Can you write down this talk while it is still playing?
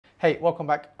Hey, welcome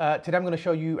back. Today I'm going to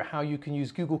show you how you can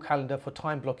use Google Calendar for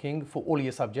time blocking for all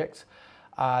your subjects.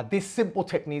 This simple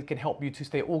technique can help you to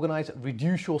stay organized,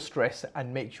 reduce your stress,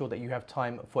 and make sure that you have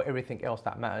time for everything else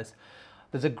that matters.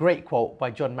 There's a great quote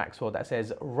by John Maxwell that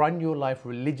says, "Run your life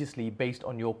religiously based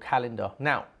on your calendar."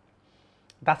 Now,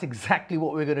 that's exactly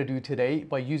what we're going to do today.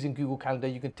 By using Google Calendar,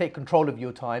 you can take control of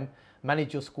your time,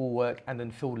 manage your schoolwork, and then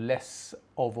feel less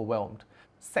overwhelmed.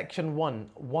 Section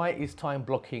 1, why is time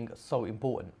blocking so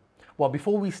important? Well,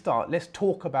 before we start, let's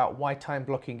talk about why time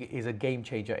blocking is a game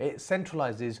changer. It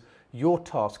centralizes your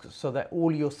tasks so that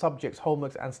all your subjects,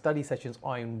 homeworks, and study sessions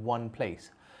are in one place.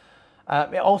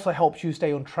 It also helps you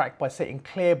stay on track by setting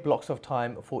clear blocks of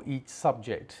time for each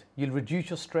subject. You'll reduce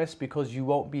your stress because you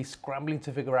won't be scrambling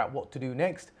to figure out what to do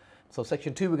next. So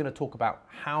section 2, we're going to talk about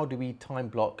how do we time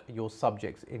block your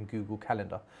subjects in Google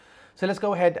Calendar. So let's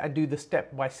go ahead and do the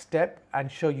step by step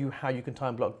and show you how you can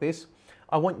time block this.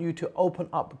 I want you to open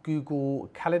up Google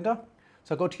Calendar.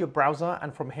 So go to your browser,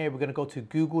 and from here we're going to go to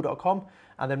google.com,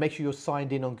 and then make sure you're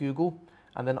signed in on Google.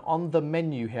 And then on the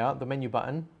menu here, the menu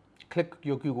button, click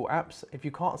your Google Apps. If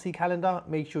you can't see Calendar,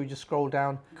 make sure you just scroll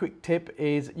down. Quick tip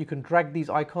is you can drag these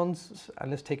icons, and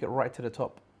let's take it right to the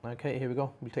top. Okay, here we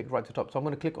go. We'll take it right to the top. So I'm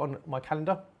going to click on my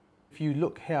calendar. If you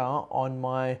look here on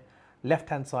my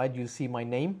left-hand side, you'll see my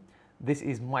name. This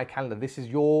is my calendar. This is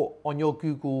on your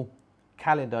Google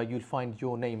Calendar, you'll find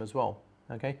your name as well.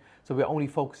 Okay, so we're only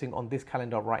focusing on this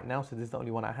calendar right now, so this is the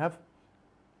only one I have.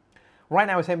 Right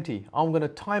now it's empty. I'm going to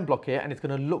time block it, and it's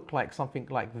going to look like something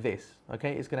like this.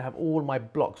 Okay, it's going to have all my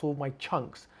blocks, all my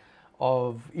chunks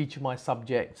of each of my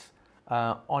subjects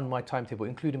on my timetable,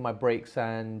 including my breaks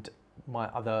and my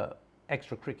other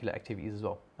extracurricular activities as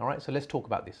well. All right, so let's talk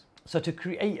about this. So to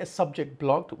create a subject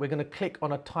block, we're going to click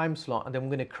on a time slot, and then we're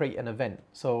going to create an event.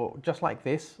 So just like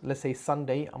this, let's say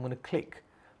Sunday, I'm going to click,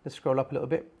 let's scroll up a little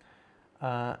bit.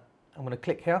 I'm going to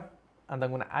click here, and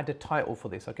I'm going to add a title for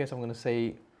this. Okay, so I'm going to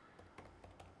say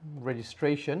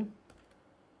registration.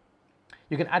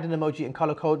 You can add an emoji and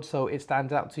color code so it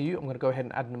stands out to you. I'm going to go ahead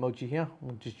and add an emoji here. I'm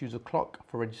going to just use a clock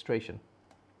for registration.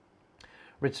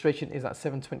 Registration is at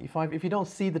 7:25. If you don't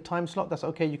see the time slot, that's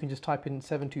okay. You can just type in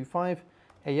 7:25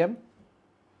 a.m.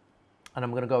 and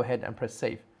I'm going to go ahead and press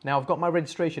save. Now I've got my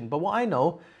registration, but what I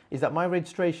know is that my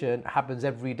registration happens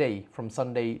every day from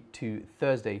Sunday to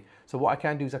Thursday. So what I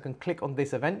can do is I can click on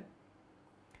this event,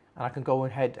 and I can go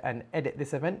ahead and edit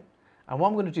this event. And what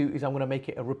I'm going to do is I'm going to make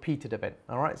it a repeated event.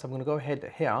 All right, so I'm going to go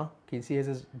ahead here. Can you see it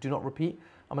says do not repeat?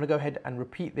 I'm going to go ahead and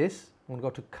repeat this. I'm going to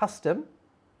go to custom,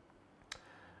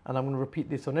 and I'm going to repeat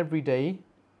this on every day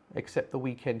except the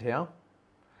weekend here.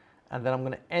 And then I'm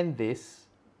going to end this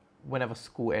whenever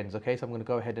school ends. Okay, so I'm going to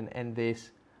go ahead and end this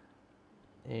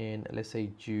in, let's say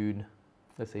June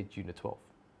the 12th.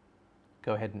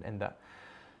 Go ahead and end that.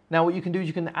 Now what you can do is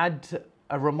you can add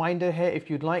a reminder here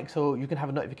if you'd like. So you can have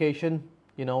a notification,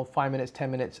 you know, 5 minutes, 10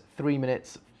 minutes, 3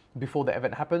 minutes before the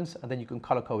event happens, and then you can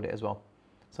color code it as well.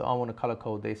 So I want to color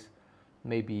code this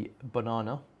maybe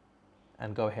banana,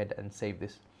 and go ahead and save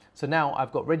this. So now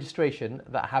I've got registration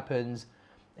that happens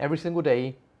every single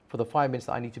day for the 5 minutes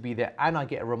that I need to be there, and I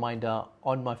get a reminder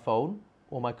on my phone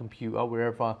or my computer,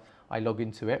 wherever I log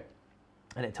into it,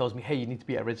 and it tells me, hey, you need to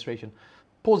be at registration.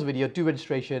 Pause the video, do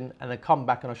registration, and then come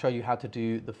back and I'll show you how to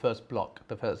do the first block,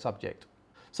 the first subject.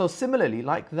 So similarly,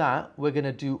 like that, we're going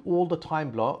to do all the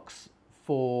time blocks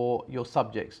for your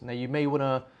subjects. Now you may want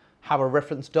to have a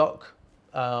reference doc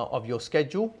of your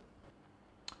schedule.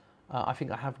 I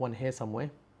think I have one here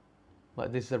somewhere.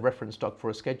 Like this is a reference doc for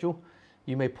a schedule.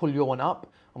 You may pull your one up.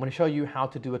 I'm going to show you how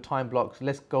to do a time block. So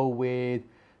let's go with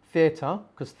theatre,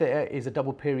 because theatre is a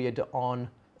double period on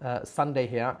Sunday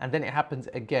here, and then it happens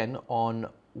again on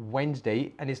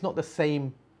Wednesday, and it's not the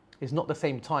same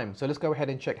time. So let's go ahead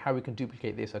and check how we can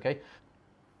duplicate this. Okay,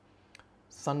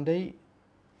 Sunday,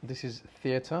 this is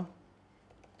theatre.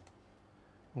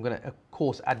 I'm going to of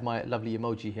course add my lovely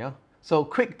emoji here. So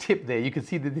quick tip there, you can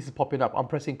see that this is popping up. I'm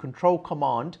pressing Control,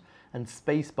 Command, and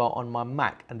Spacebar on my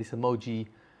Mac, and this emoji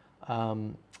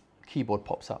keyboard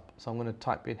pops up. So I'm going to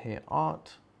type in here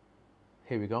art.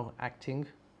 Here we go, acting,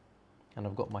 and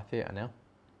I've got my theatre now.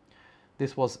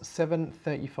 This was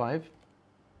 7:35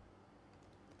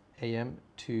 a.m.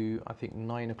 to I think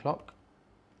 9 o'clock.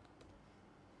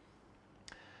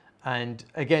 And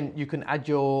again, you can add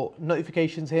your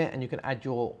notifications here, and you can add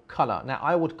your color. Now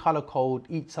I would color code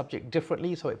each subject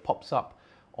differently so it pops up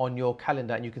on your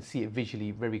calendar and you can see it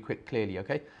visually very clearly.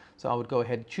 Okay, so I would go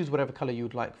ahead, choose whatever color you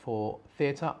would like for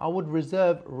theatre. I would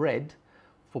reserve red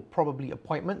for probably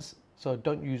appointments, so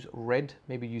don't use red,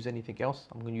 maybe use anything else.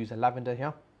 I'm going to use a lavender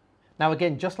here. Now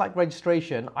again, just like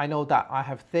registration, I know that I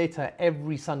have theatre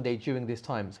every Sunday during these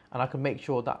times, and I can make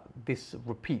sure that this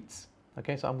repeats.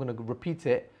 Okay, so I'm going to repeat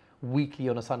it weekly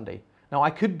on a Sunday. Now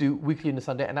I could do weekly on a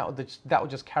Sunday and that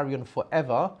would just carry on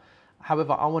forever.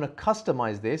 However, I want to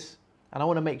customize this and I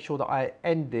want to make sure that I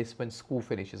end this when school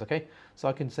finishes, okay? So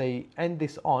I can say end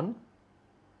this on,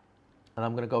 and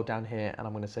I'm going to go down here and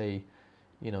I'm going to say,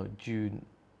 you know, June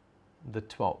the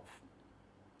 12th.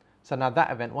 So now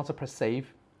that event, once I press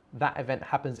save, that event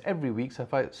happens every week. So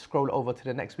if I scroll over to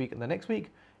the next week and the next week,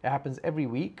 it happens every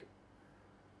week,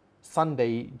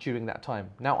 Sunday during that time.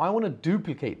 Now I want to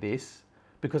duplicate this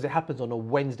because it happens on a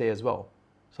Wednesday as well.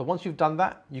 So once you've done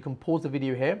that, you can pause the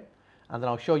video here and then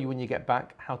I'll show you when you get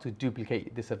back how to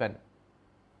duplicate this event.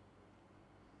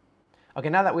 Okay,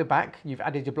 now that we're back, you've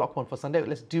added your block one for Sunday.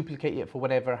 Let's duplicate it for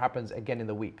whenever it happens again in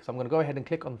the week. So I'm going to go ahead and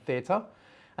click on theatre.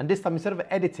 And this time, instead of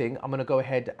editing, I'm going to go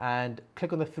ahead and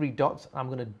click on the three dots. And I'm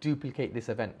going to duplicate this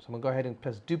event. So I'm going to go ahead and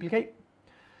press duplicate.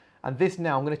 And this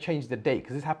now, I'm going to change the date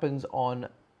because this happens on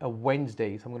a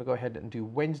Wednesday. So I'm going to go ahead and do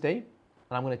Wednesday. And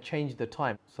I'm going to change the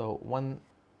time. So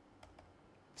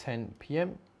 1:10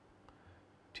 p.m.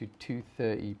 to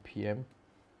 2:30 p.m.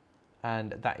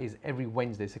 And that is every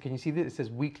Wednesday. So can you see this? It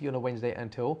says weekly on a Wednesday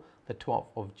until the 12th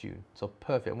of June. So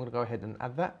perfect. I'm going to go ahead and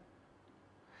add that.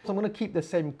 So I'm going to keep the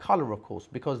same color, of course,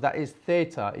 because that is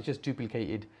theatre. It's just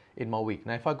duplicated in my week.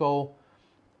 Now, if I go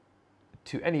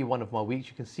to any one of my weeks,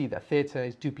 you can see that theatre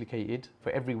is duplicated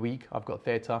for every week. I've got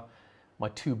theatre, my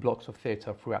 2 blocks of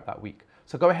theatre throughout that week.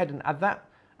 So go ahead and add that.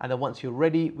 And then once you're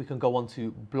ready, we can go on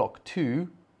to block 2,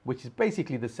 which is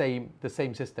basically the same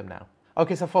system now.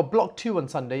 Okay, so for block 2 on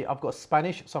Sunday, I've got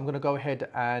Spanish. So I'm going to go ahead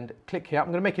and click here.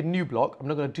 I'm going to make a new block. I'm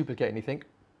not going to duplicate anything.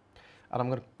 And I'm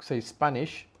going to say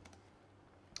Spanish.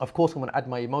 Of course, I'm going to add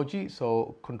my emoji.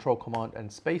 So Control, Command,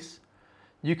 and space.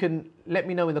 You can let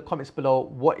me know in the comments below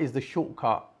what is the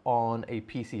shortcut on a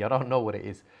PC. I don't know what it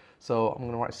is. So I'm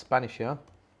going to write Spanish here.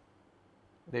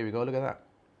 There we go. Look at that.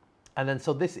 And then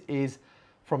so this is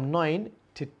from 9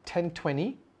 to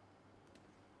 10:20.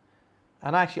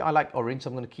 And actually I like orange, so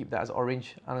I'm going to keep that as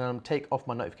orange. And I'm going to take off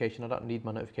my notification. I don't need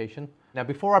my notification. Now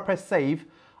before I press save,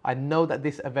 I know that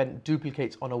this event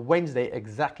duplicates on a Wednesday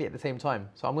exactly at the same time.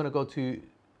 So I'm going to go to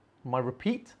my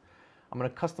repeat. I'm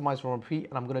going to customize my repeat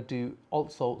and I'm going to do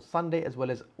also Sunday as well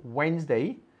as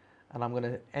Wednesday. And I'm going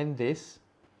to end this.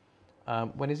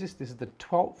 When is this? This is the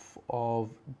 12th of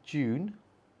June,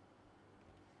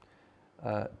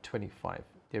 25.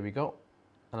 There we go.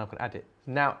 And I can add it.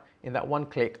 Now, in that one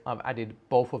click, I've added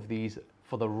both of these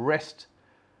for the rest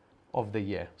of the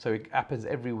year. So it happens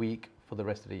every week for the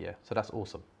rest of the year. So that's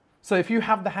awesome. So if you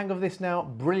have the hang of this now,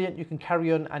 brilliant. You can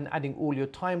carry on and adding all your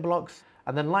time blocks.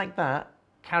 And then like that,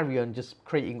 carry on just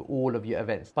creating all of your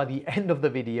events. By the end of the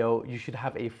video, you should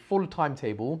have a full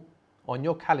timetable on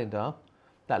your calendar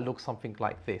that looks something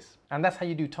like this. And that's how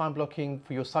you do time blocking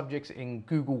for your subjects in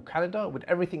Google Calendar. With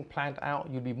everything planned out,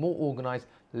 you'll be more organized,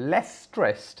 less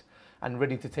stressed, and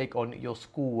ready to take on your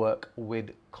schoolwork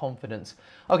with confidence.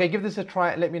 Okay, give this a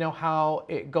try. Let me know how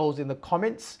it goes in the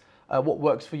comments, what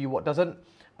works for you, what doesn't.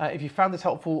 If you found this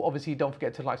helpful, obviously don't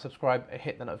forget to like, subscribe,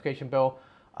 hit the notification bell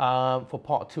for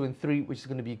part 2 and 3, which is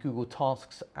going to be Google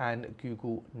Tasks and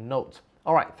Google Notes.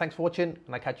 All right, thanks for watching,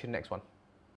 and I'll catch you in the next one.